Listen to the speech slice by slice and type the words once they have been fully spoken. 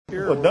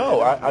Well,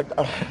 no,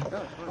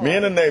 me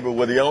and the neighbor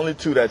were the only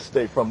two that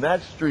stayed from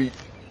that street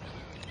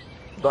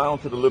down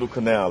to the little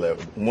canal.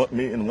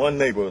 Me and one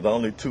neighbor were the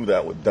only two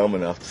that were dumb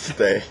enough to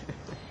stay.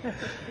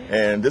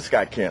 And this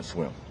guy can't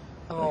swim.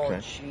 Oh,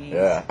 jeez.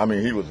 Yeah, I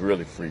mean, he was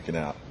really freaking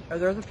out. Are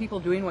there other people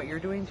doing what you're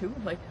doing too,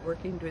 like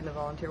working, doing the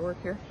volunteer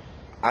work here?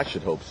 I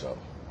should hope so.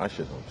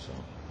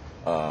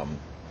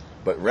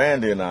 But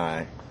Randy and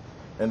I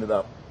ended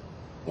up,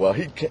 well,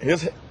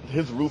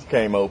 his roof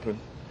came open,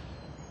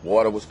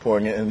 water was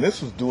pouring in, and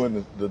this was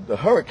doing the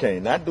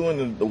hurricane, not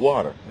doing the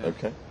water,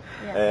 okay?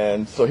 Yeah.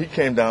 And so he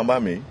came down by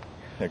me,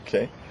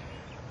 okay?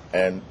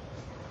 And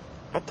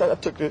I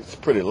took this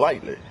pretty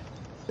lightly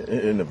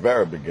in the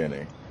very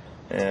beginning.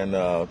 And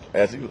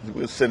as we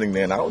were sitting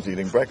there, and I was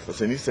eating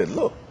breakfast, and he said,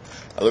 look,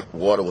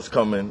 water was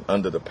coming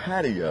under the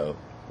patio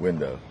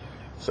window.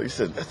 So he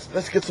said,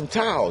 let's get some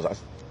towels. I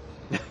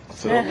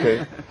said,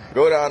 okay,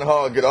 go down the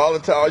hall and get all the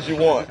towels you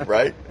want,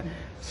 right?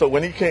 So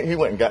when he came, he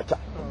went and got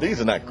towels.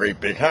 These are not great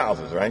big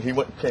houses, right? He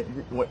went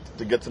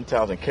to get some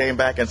towels and came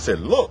back and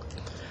said, look,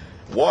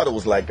 water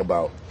was like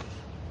about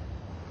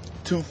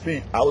 2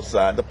 feet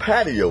outside the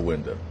patio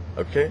window,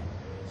 okay?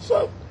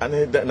 So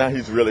now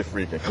he's really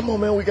freaking. Come on,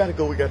 man, we gotta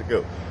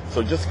go.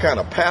 So just kind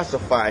of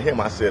pacify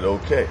him, I said,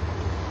 okay.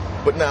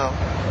 But now,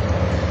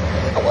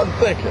 I wasn't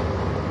thinking,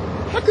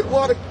 how could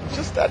water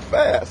just that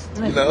fast,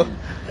 you know?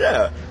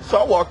 Yeah. So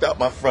I walked out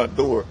my front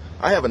door.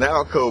 I have an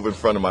alcove in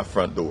front of my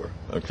front door,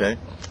 okay?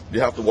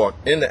 You have to walk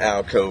in the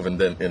alcove and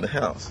then in the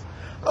house.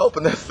 I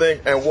opened that thing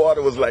and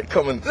water was like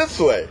coming this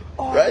way,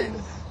 right?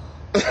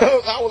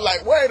 I was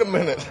like, wait a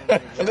minute.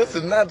 This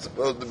is not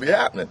supposed to be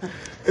happening.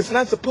 It's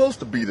not supposed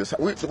to be this.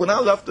 When I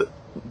left it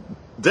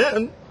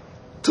then,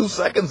 2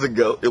 seconds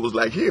ago, it was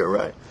like here,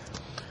 right?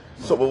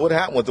 So but what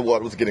happened was the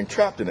water was getting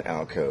trapped in the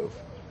alcove.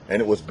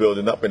 And it was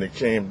building up and it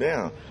came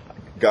down.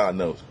 God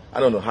knows. I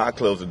don't know how I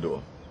closed the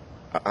door.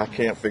 I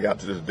can't figure out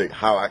to this day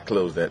how I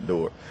closed that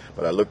door.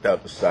 But I looked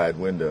out the side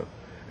window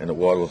and the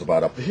water was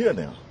about up to here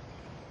now.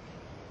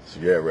 So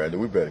yeah, Randy,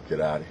 we better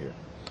get out of here.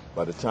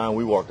 By the time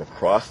we walked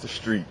across the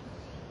street,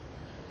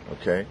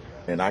 okay,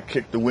 and I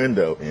kicked the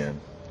window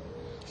in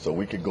so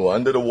we could go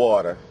under the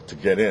water to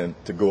get in,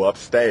 to go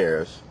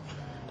upstairs,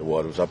 the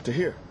water was up to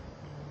here.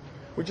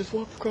 We just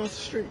walked across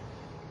the street,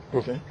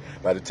 okay?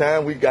 By the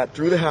time we got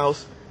through the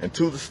house and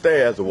to the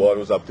stairs, the water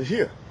was up to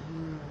here.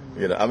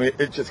 You know, I mean,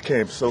 it just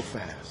came so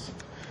fast.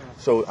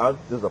 So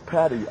there's a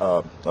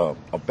patio,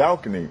 a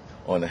balcony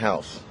on the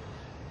house.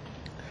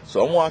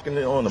 So I'm walking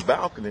in on the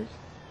balcony,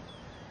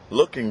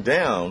 looking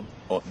down.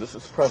 This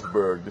is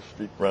Pressburg, the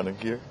street running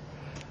here,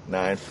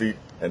 9 feet,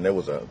 and there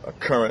was a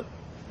current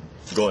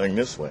going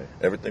this way.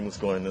 Everything was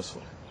going this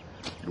way.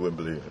 You wouldn't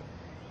believe it.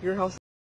 Your house